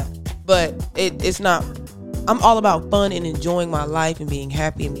understand that. But it's not. I'm all about fun and enjoying my life and being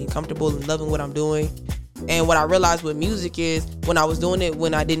happy and being comfortable and loving what I'm doing. And what I realized with music is, when I was doing it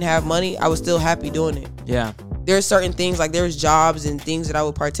when I didn't have money, I was still happy doing it. Yeah. there's certain things, like there's jobs and things that I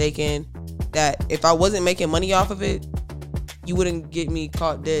would partake in that if I wasn't making money off of it, you wouldn't get me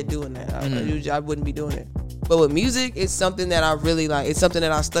caught dead doing that. I wouldn't be doing it. But with music, it's something that I really like. It's something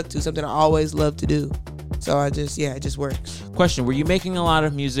that I stuck to, something I always loved to do. So it just works. Question, were you making a lot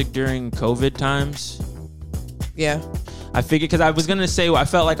of music during COVID times? Yeah. I figured, because I was going to say, I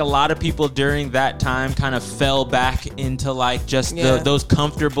felt like a lot of people during that time kind of fell back into like just those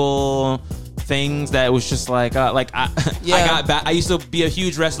comfortable things that was just like I got back. I used to be a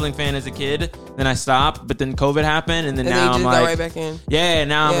huge wrestling fan as a kid. Then I stopped, but then COVID happened, and then now I'm like, got right back in. Yeah,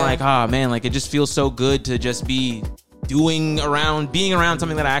 now I'm like, oh man, like it just feels so good to just be being around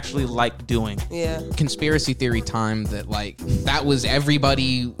something that I actually like doing. Yeah. Conspiracy theory time that was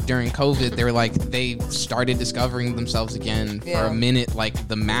everybody during COVID. They were like, they started discovering themselves again for a minute. Like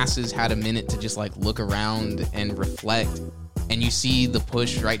the masses had a minute to just like look around and reflect. And you see the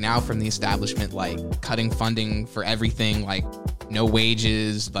push right now from the establishment, like cutting funding for everything, like no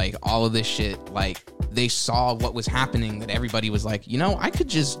wages, like all of this shit. Like they saw what was happening, that everybody was like, I could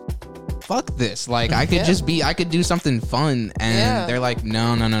just fuck this. Like I could I could do something fun. And they're like,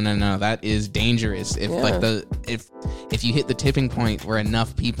 no, that is dangerous. If if you hit the tipping point where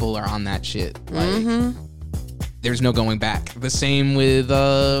enough people are on that shit, like there's no going back. The same with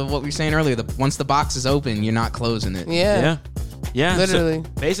what we were saying earlier. Once the box is open, you're not closing it. Yeah. Literally. So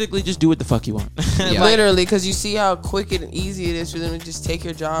basically, just do what the fuck you want. Literally, because you see how quick and easy it is for them to just take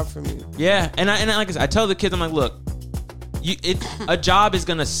your job from you. Yeah, and like I said, I tell the kids, I'm like, look, a job is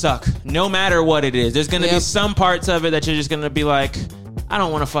gonna suck no matter what it is. There's gonna be some parts of it that you're just gonna be like, I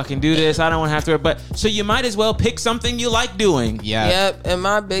don't want to fucking do this. I don't want to have to. But so you might as well pick something you like doing. Yeah. Yep. And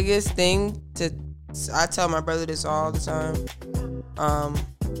my biggest thing I tell my brother this all the time.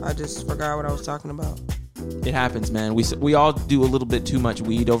 I just forgot what I was talking about. It happens, man. We all do a little bit too much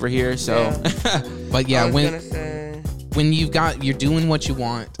weed over here, so. But yeah, when you're doing what you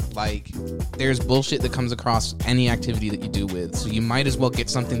want, like there's bullshit that comes across any activity that you do with, so you might as well get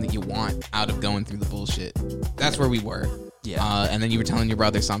something that you want out of going through the bullshit. That's where we were. Yeah. And then you were telling your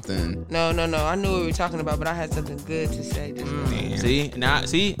brother something. No. I knew what we were talking about, but I had something good to say. Damn.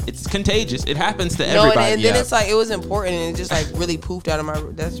 See, it's contagious. It happens to everybody. And then it's like it was important, and it just like really poofed out of my.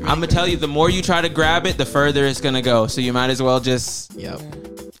 That's really. I'm gonna tell you, the more you try to grab it, the further it's gonna go. So you might as well just. Yep.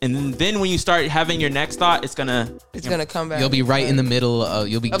 And then when you start having your next thought, it's gonna come back. You'll be right in the middle.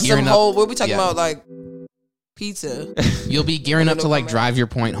 You'll be gearing up. We'll be talking about like pizza. You'll be gearing up to like drive your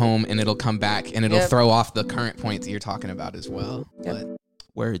point home, and it'll come back, and it'll throw off the current point that you're talking about as well. But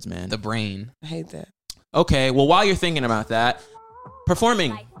words, man. The brain. I hate that. Okay, well, while you're thinking about that,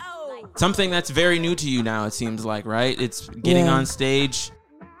 performing, something that's very new to you now. It seems like, right? It's getting on stage.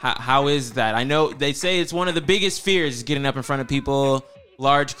 How is that? I know they say it's one of the biggest fears is getting up in front of people,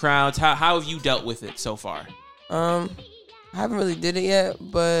 large crowds. How have you dealt with it so far? I haven't really did it yet,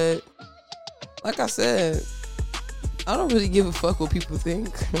 but like I said, I don't really give a fuck what people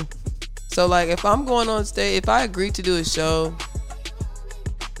think. So like if I'm going on stage, if I agree to do a show,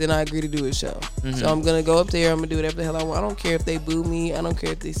 then I agree to do a show. So I'm gonna go up there, I'm gonna do whatever the hell I want. I don't care if they boo me, I don't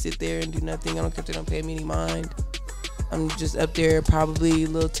care if they sit there and do nothing, I don't care if they don't pay me any mind. I'm just up there probably a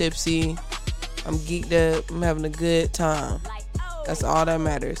little tipsy, I'm geeked up, I'm having a good time. That's all that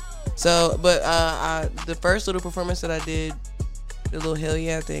matters. So but the first little performance that I did, the little hell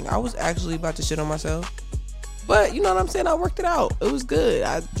yeah thing, I was actually about to shit on myself. But you know what I'm saying? I worked it out. It was good.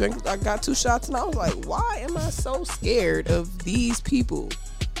 I got 2 shots and I was like, why am I so scared of these people?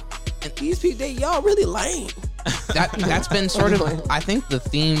 And these people, y'all really lame. That's been sort of, I think the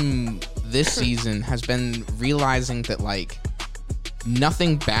theme this season has been realizing that like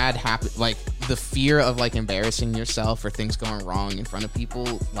nothing bad happened. Like the fear of like embarrassing yourself or things going wrong in front of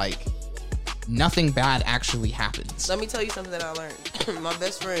people, like nothing bad actually happens. Let me tell you something that I learned. My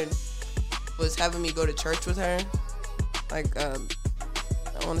best friend was having me go to church with her, like I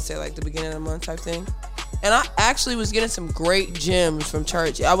want to say like the beginning of the month type thing, and I actually was getting some great gems from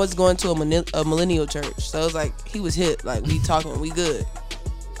church. I was going to a millennial church, so it was like he was hip, like we talking, we good.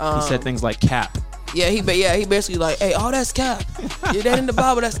 He said things like cap. Yeah, he basically like, hey, oh that's cap. Yeah, that in the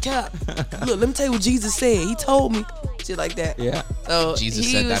Bible, that's cap. Look, let me tell you what Jesus said. He told me shit like that. Yeah. So Jesus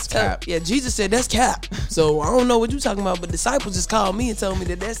said that's cap. Yeah, Jesus said that's cap. So I don't know what you talking about, but disciples just called me and told me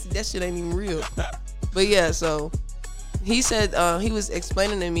that shit ain't even real. But yeah, so he said he was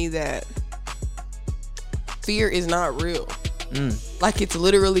explaining to me that fear is not real. Like it's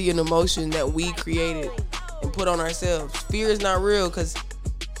literally an emotion that we created and put on ourselves. Fear is not real because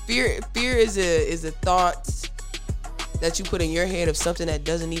fear is a thought that you put in your head of something that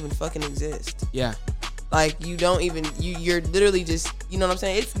doesn't even fucking exist. Yeah. Like you don't even you're literally just, you know what I'm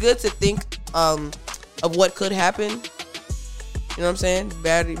saying? It's good to think of what could happen. You know what I'm saying?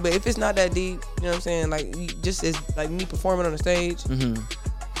 Bad, but if it's not that deep, you know what I'm saying? Like, just as like me performing on the stage,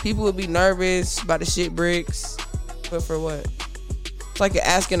 people would be nervous about the shit bricks, but for what? It's like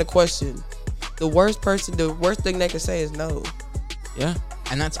asking a question. The worst thing they could say is no. Yeah,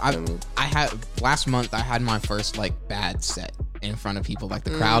 and that's I had last month. I had my first like bad set in front of people. Like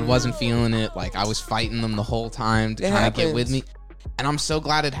the crowd wasn't feeling it. Like I was fighting them the whole time to kind of get with me, and I'm so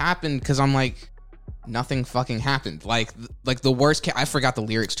glad it happened because I'm like, nothing fucking happened. Like the worst I forgot the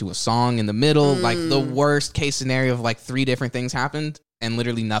lyrics to a song in the middle. Like the worst case scenario of like 3 different things happened, and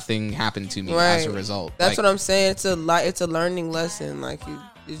literally nothing happened to me as a result. That's what I'm saying. It's a learning lesson. Like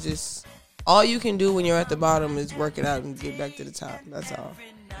it's just all you can do when you're at the bottom is work it out and get back to the top. That's all.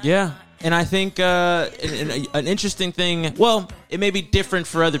 Yeah. And I think an interesting thing, well, it may be different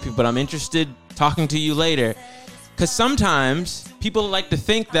for other people, but I'm interested talking to you later. Because sometimes people like to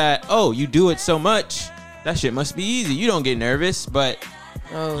think that, oh, you do it so much, that shit must be easy. You don't get nervous. But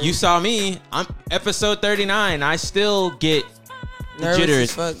you saw me, I'm episode 39. I still get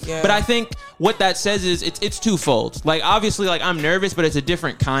jitters. Fuck, yeah. But I think what that says is it's twofold. Like, obviously, like, I'm nervous, but it's a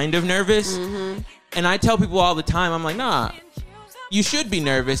different kind of nervous. And I tell people all the time, I'm like, nah, you should be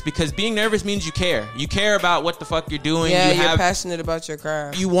nervous because being nervous means you care. You care about what the fuck you're doing. Yeah, you're passionate about your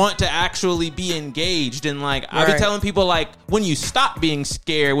craft. You want to actually be engaged. And like, I've been telling people, like, when you stop being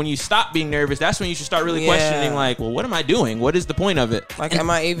scared, when you stop being nervous, that's when you should start really questioning, like, well, what am I doing? What is the point of it? Like, am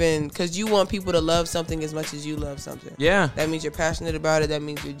I even, because you want people to love something as much as you love something. Yeah. That means you're passionate about it. That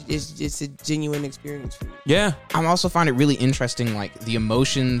means it's a genuine experience for you. Yeah. I also find it really interesting, like, the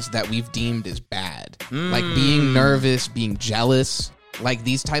emotions that we've deemed as bad. Like, being nervous, being jealous. Like,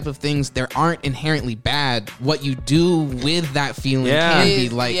 these type of things, they aren't inherently bad. What you do with that feeling can be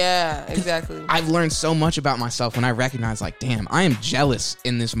like... Yeah, exactly. I've learned so much about myself when I recognize, like, damn, I am jealous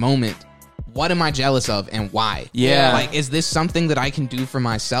in this moment. What am I jealous of and why? Yeah. Like, is this something that I can do for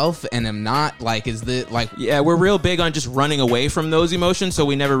myself and am not? Like, is this, like... Yeah, we're real big on just running away from those emotions, so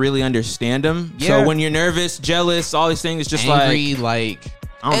we never really understand them. Yeah. So when you're nervous, jealous, all these things, it's just angry, like...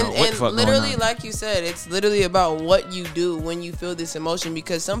 I don't know what the fuck literally, going on. like you said, it's literally about what you do when you feel this emotion.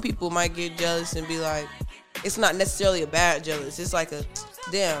 Because some people might get jealous and be like, it's not necessarily a bad jealous. It's like a,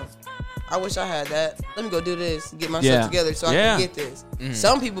 damn, I wish I had that. Let me go do this, get myself together so I can get this.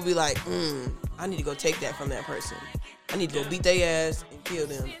 Some people be like, I need to go take that from that person. I need to go beat their ass and kill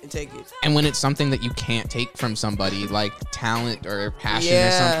them and take it. And when it's something that you can't take from somebody, like talent or passion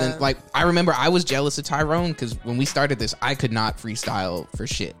or something. Like, I remember I was jealous of Tyrone because when we started this, I could not freestyle for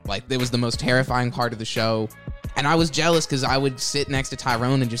shit. Like, it was the most terrifying part of the show. And I was jealous because I would sit next to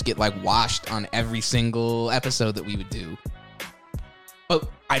Tyrone and just get, like, washed on every single episode that we would do. But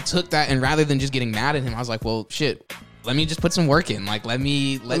I took that, and rather than just getting mad at him, I was like, well, shit, let me just put some work in. Like, let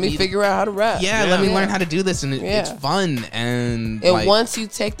me figure out how to rap. Yeah, let me learn how to do this, and it's fun. And like, once you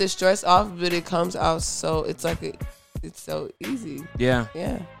take the stress off of it, it comes out so it's like it's so easy. Yeah.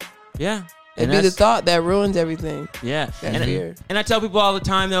 It'd be the thought that ruins everything. Yeah. And I tell people all the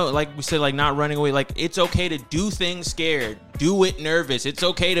time, though, like we said, like, not running away. Like, it's okay to do things scared. Do it nervous. It's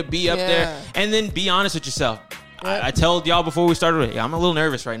okay to be up there. And then be honest with yourself. I told y'all before we started, I'm a little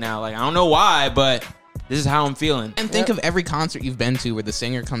nervous right now. Like, I don't know why, but this is how I'm feeling. And think of every concert you've been to where the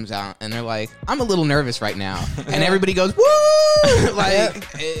singer comes out and they're like, I'm a little nervous right now. And everybody goes, woo! Like,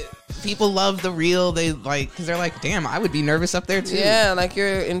 people love the real. They like, because they're like, damn, I would be nervous up there too. Yeah, like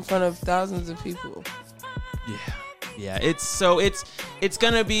you're in front of thousands of people. Yeah. It's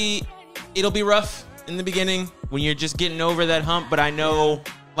gonna be, it'll be rough in the beginning when you're just getting over that hump. But I know,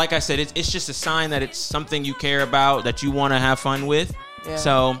 like I said, it's just a sign that it's something you care about, that you want to have fun with. Yeah.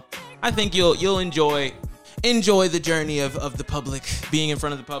 So I think you'll enjoy the journey of the public, being in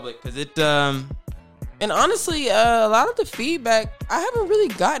front of the public, because it. And honestly, a lot of the feedback, I haven't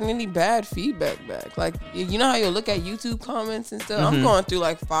really gotten any bad feedback back. Like, you know how you'll look at YouTube comments and stuff? I'm going through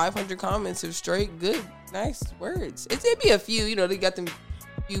like 500 comments of straight, good, nice words. It'd be a few, you know, they got them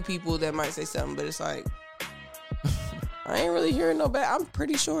few people that might say something, but it's like, I ain't really hearing no bad. I'm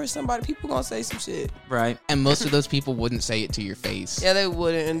pretty sure people gonna say some shit. Right. And most of those people wouldn't say it to your face. Yeah, they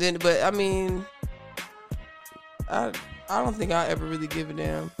wouldn't. And then, but I mean, I don't think I'll ever really give a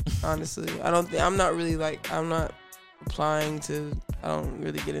damn, honestly. I'm not applying to, I don't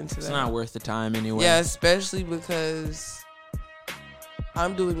really get into that. It's not worth the time anyway. Yeah, especially because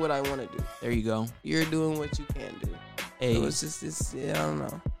I'm doing what I want to do. There you go. You're doing what you can do. Hey. So it's just, I don't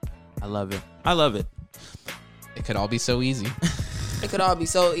know. I love it. It could all be so easy. It could all be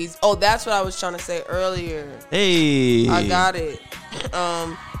so easy. Oh, that's what I was trying to say earlier. Hey. I got it.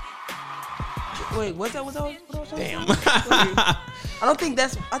 Wait, what I was Damn. I think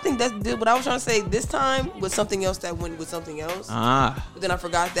that's what I was trying to say this time was something else that went with something else. But then I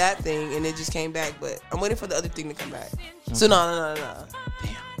forgot that thing and it just came back. But I'm waiting for the other thing to come back. Okay. So no.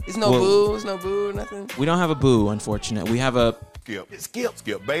 Damn. It's no boo, nothing. We don't have a boo, unfortunately. We have a Skip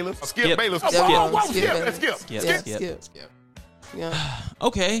bailiff. Skip bailiff. Skip. Yeah.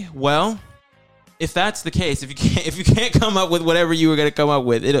 Okay, well, if that's the case, if you can't come up with whatever you were gonna come up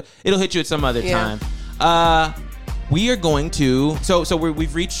with, it'll hit you at some other time. We are going to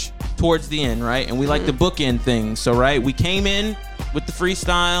we've reached towards the end, right? And we like to bookend things. So right, we came in with the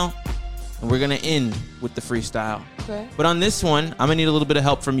freestyle, and we're gonna end with the freestyle. Okay. But on this one, I'm gonna need a little bit of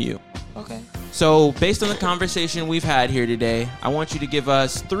help from you. Okay. So based on the conversation we've had here today, I want you to give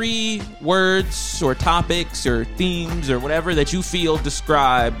us 3 words or topics or themes or whatever that you feel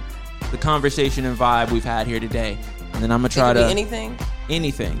describe the conversation and vibe we've had here today. And then I'm gonna try to anything.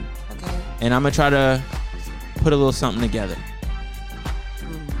 Okay. And I'm gonna try to put a little something together.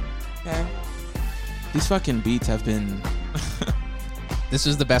 Okay. These fucking beats have been... This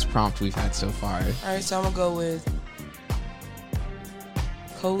is the best prompt we've had so far. All right, so I'm going to go with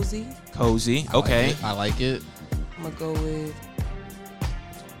cozy. Cozy, okay. I like it. I'm going to go with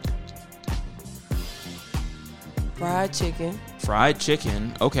fried chicken. Fried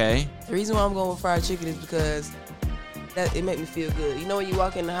chicken, okay. The reason why I'm going with fried chicken is because it make me feel good. You know when you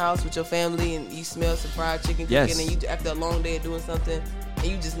walk in the house with your family and you smell some fried chicken cooking, and you after a long day of doing something and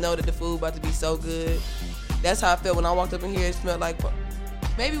you just know that the food about to be so good. That's how I felt when I walked up in here. It smelled like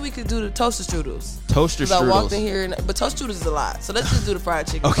maybe we could do the toaster strudels. Toaster strudels. I walked in here, but toaster strudels is a lot. So let's just do the fried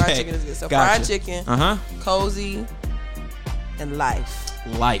chicken. Okay. Fried chicken is good. So gotcha. Fried chicken, cozy, and life.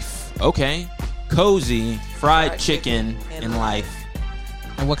 Life. Okay. Cozy, fried chicken, and life.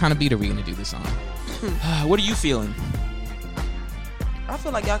 And what kind of beat are we gonna do this on? What are you feeling? I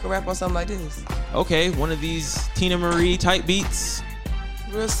feel like y'all can rap on something like this. Okay, one of these Tina Marie type beats.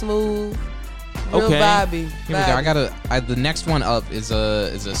 Real smooth. Real vibey. Here we go. The next one up is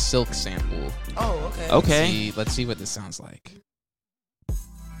a Silk sample. Oh, okay. Okay. Let's see what this sounds like.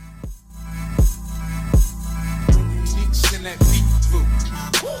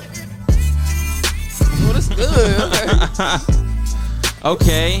 Oh, that's good.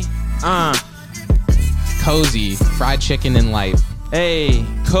 Okay. Cozy, fried chicken and life. Hey,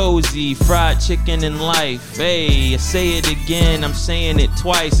 cozy, fried chicken and life. Hey, I say it again, I'm saying it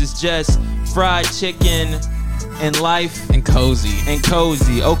twice. It's just fried chicken and life. And cozy. And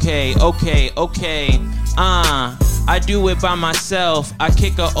cozy. Okay. I do it by myself. I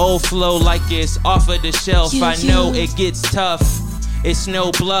kick a old flow like it's off of the shelf. I know it gets tough. It's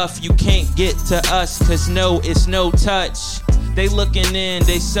no bluff. You can't get to us, cause no, it's no touch. They looking in,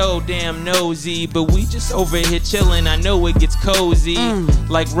 they so damn nosy, but we just over here chilling. I know it gets cozy,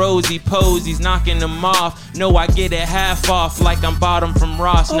 like Rosie Posies, knocking them off. No, I get it half off, like I'm bottom from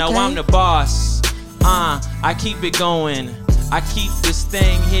Ross. Okay. Now I'm the boss. I keep it going. I keep this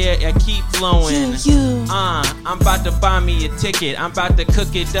thing here, I keep flowing. I'm about to buy me a ticket. I'm about to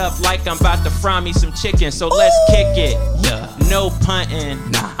cook it up like I'm about to fry me some chicken. So let's kick it. Yeah. No punting.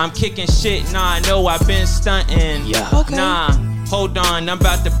 Nah. I'm kicking shit. Nah, I know I've been stunting. Yeah. Okay. Nah. Hold on, I'm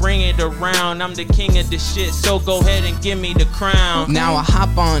about to bring it around. I'm the king of the shit, so go ahead and give me the crown. Now I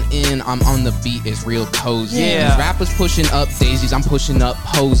hop on in, I'm on the beat, it's real cozy. Yeah. Rappers pushing up daisies, I'm pushing up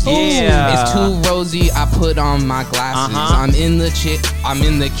posies. Yeah. It's too rosy, I put on my glasses. I'm in the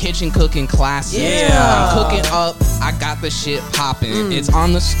kitchen cooking classes. Yeah. I'm cooking up, I got the shit popping. It's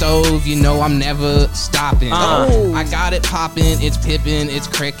on the stove, you know I'm never stopping. I got it popping, it's pippin', it's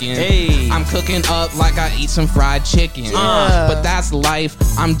crickin'. Hey. I'm cooking up like I eat some fried chicken. But that's life,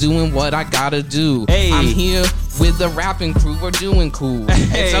 I'm doing what I gotta do. Hey. I'm here with the rapping crew, we're doing cool.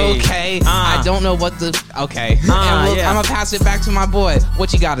 It's okay, I don't know what okay. I'm gonna pass it back to my boy.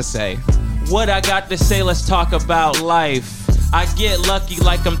 What you gotta say? What I got to say, let's talk about life. I get lucky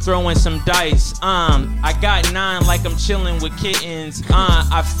like I'm throwing some dice. I got 9 like I'm chilling with kittens.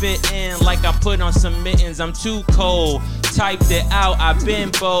 I fit in like I put on some mittens. I'm too cold, typed it out, I've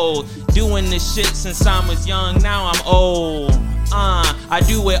been bold. Doing this shit since I was young, now I'm old. I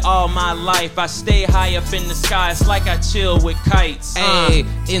do it all my life. I stay high up in the sky. It's like I chill with kites. Hey,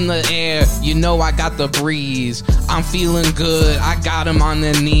 in the air, you know I got the breeze. I'm feeling good. I got them on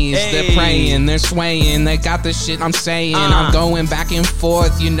their knees. Hey. They're praying, they're swaying. They got the shit I'm saying. I'm going back and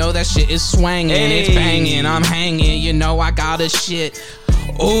forth. You know that shit is swanging. Hey. It's banging. I'm hanging. You know I got a shit.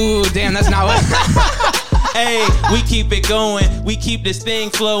 Ooh, damn, that's not what. Hey, we keep it going. We keep this thing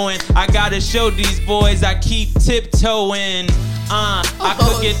flowing. I gotta show these boys I keep tiptoeing. I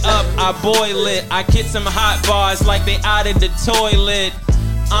cook it up, I boil it. I get some hot bars like they out of the toilet.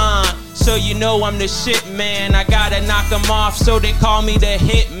 So you know I'm the shit, man. I gotta knock them off, so they call me the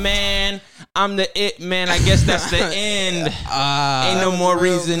hit man. I'm the it man. I guess that's the end. Ain't no more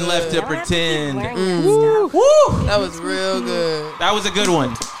reason good. left to pretend. Woo. That was real good. That was a good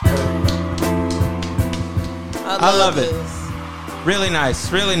one. I love it. this. Really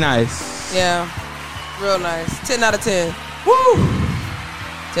nice. Really nice. Yeah. Real nice. 10 out of 10. Woo!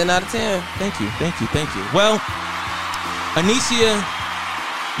 10 out of 10. Thank you. Thank you. Thank you. Well, Anycia,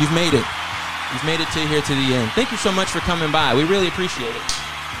 you've made it. You've made it to here to the end. Thank you so much for coming by. We really appreciate it.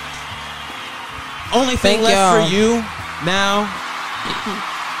 Only thing left for you now.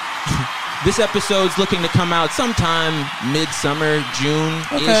 This episode's looking to come out sometime midsummer,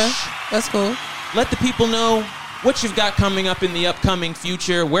 June-ish. Okay. That's cool. Let the people know what you've got coming up in the upcoming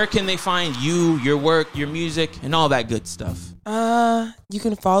future. Where can they find you, your work, your music, and all that good stuff? You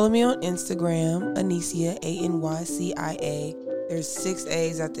can follow me on Instagram, Anycia, Anycia. There's 6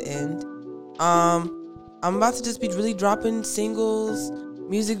 A's at the end. I'm about to just be really dropping singles,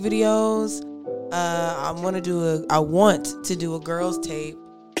 music videos. I want to do a girls tape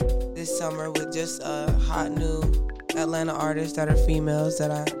this summer with just hot new Atlanta artists that are females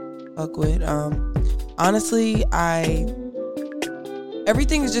that I fuck with. Honestly,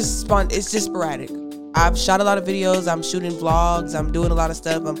 everything is just it's just sporadic. I've shot a lot of videos. I'm shooting vlogs. I'm doing a lot of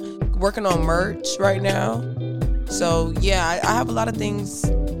stuff. I'm working on merch right now. So yeah, I have a lot of things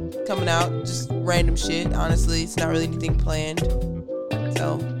coming out. Just random shit. Honestly, it's not really anything planned.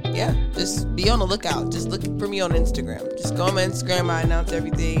 So yeah, just be on the lookout. Just look for me on Instagram. Just go on my Instagram. I announce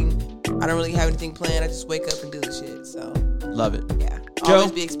everything. I don't really have anything planned. I just wake up and do the shit. So love it. Yeah, Joe?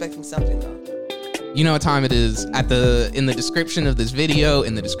 Always be expecting something though. You know what time it is. In the description of this video,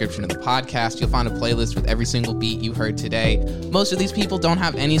 in the description of the podcast, you'll find a playlist with every single beat you heard today. Most of these people don't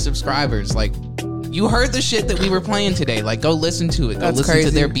have any subscribers. Like, you heard the shit that we were playing today. Like, go listen to it. Go listen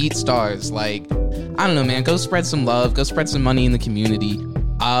to their beat stars. Like, I don't know, man. Go spread some love. Go spread some money in the community.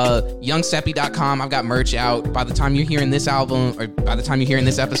 YoungSeppy.com. I've got merch out. By the time you're hearing this album, or by the time you're hearing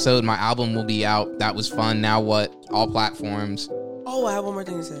this episode, my album will be out. That was fun. Now what? All platforms. Oh, I have one more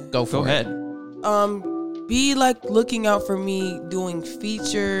thing to say. Go ahead. Be like looking out for me doing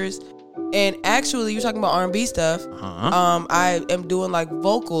features, and actually you're talking about R&B stuff. I am doing like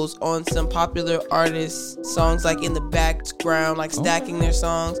vocals on some popular artists' songs, like in the background, like stacking their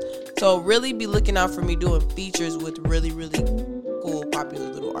songs. So really be looking out for me doing features with really, really cool popular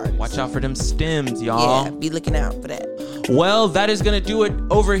little artists. Watch out for them stems, y'all. Yeah, be looking out for that. Well, that is going to do it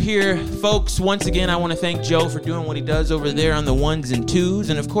over here, folks. Once again, I want to thank Joe for doing what he does over there on the 1s and 2s.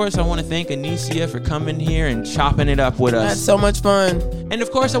 And, of course, I want to thank Anycia for coming here and chopping it up with us. That's so much fun. And,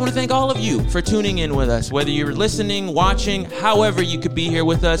 of course, I want to thank all of you for tuning in with us. Whether you're listening, watching, however you could be here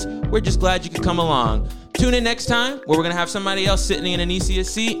with us, we're just glad you could come along. Tune in next time where we're going to have somebody else sitting in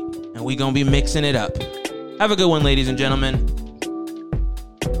Anicia's seat, and we're going to be mixing it up. Have a good one, ladies and gentlemen.